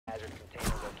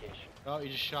Oh, you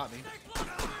just shot me.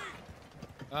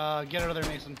 Get out of there,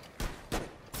 Mason.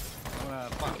 I'm gonna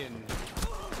fucking...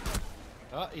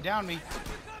 Oh, he downed me.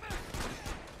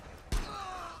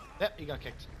 Yep, he got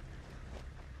kicked.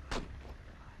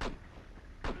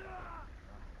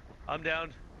 I'm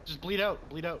down. Just bleed out,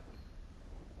 bleed out.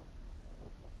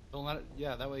 Don't let it...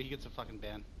 Yeah, that way he gets a fucking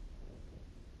ban.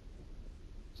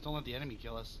 Just don't let the enemy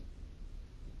kill us.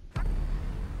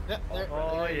 Yep, there,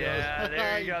 oh there yeah,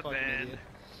 there you got fucking banned. idiot.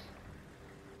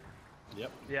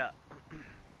 Yep. Yeah.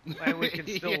 And we can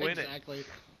still win exactly. it.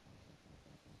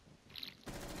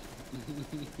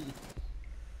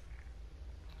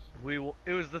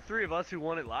 It was the three of us who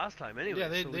won it last time anyway. Yeah,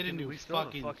 they so didn't do we still have a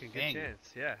fucking fucking thing. good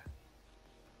chance. Yeah.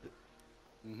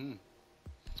 Mm-hmm.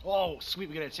 Oh, sweet,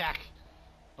 we get an attack.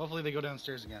 Hopefully they go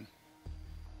downstairs again.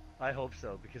 I hope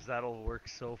so, because that'll work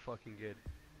so fucking good.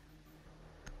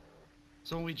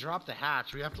 So when we drop the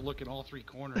hatch, we have to look in all three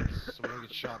corners so we don't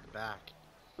get shot in the back.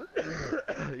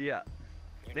 Yeah.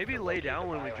 Maybe lay down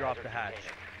when we drop the hatch.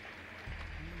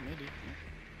 Maybe.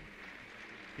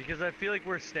 Because I feel like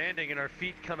we're standing and our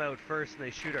feet come out first and they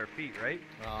shoot our feet, right?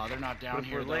 They're not down But if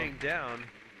here. we're laying down.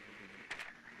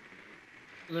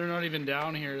 They're not even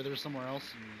down here. They're somewhere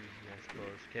else. I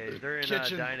suppose. Okay, they're in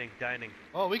Kitchen. dining.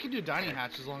 Oh, we can do dining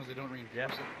hatch as long as they don't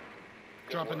reinforce it.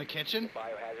 Drop in the kitchen,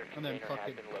 and then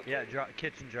fucking... Yeah,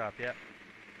 kitchen drop, yeah.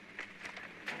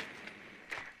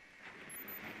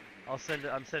 I'm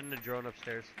sending a drone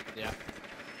upstairs. Yeah.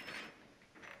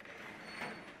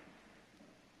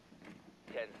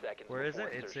 10 seconds. Where is it?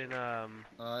 It's in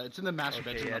it's in the master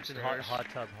bedroom yeah, it's in upstairs. hot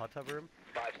tub room.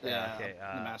 5 seconds. Yeah, okay,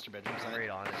 in the master bedroom side. Right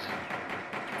on it.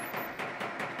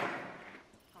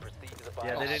 Proceed to the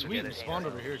Yeah, they didn't Sweet, get we it. spawned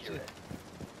over here too.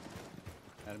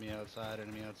 Enemy outside,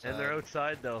 enemy outside. And they're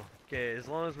outside though. Okay, as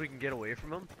long as we can get away from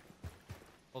them.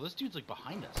 Well, this dude's like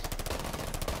behind us.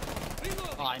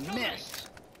 Oh, I missed.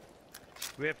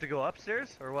 We have to go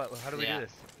upstairs or what? How do we do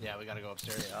this? Yeah, we gotta go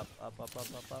upstairs. Okay, up.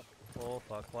 Oh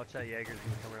fuck! Watch that Jaeger's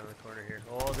gonna come around the corner here.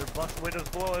 Oh, they're busting windows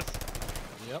below us.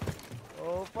 Yep.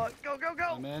 Oh fuck! Go!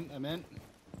 I'm in. I'm On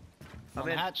in.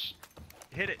 the hatch.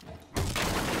 Hit it.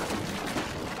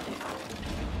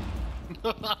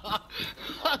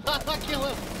 Kill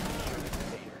him.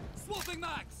 Swapping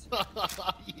max.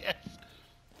 Yes.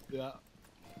 Yeah.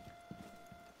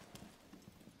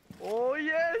 Oh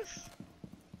yes!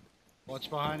 Watch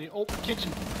behind you. Oh,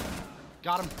 kitchen.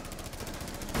 Got him.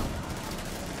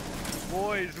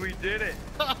 Boys, we did it!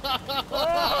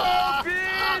 Oh,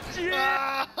 bitch!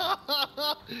 Yeah!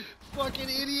 Fucking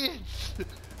idiots!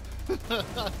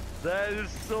 That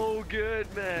is so good,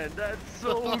 man. That's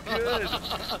so good.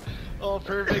 Oh,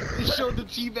 perfect. They showed the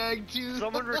teabag too.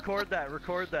 Someone record that.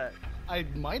 Record that. I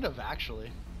might have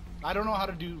actually. I don't know how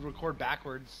to do record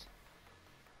backwards.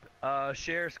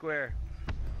 Share square.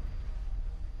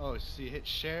 Oh, see, hit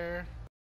share.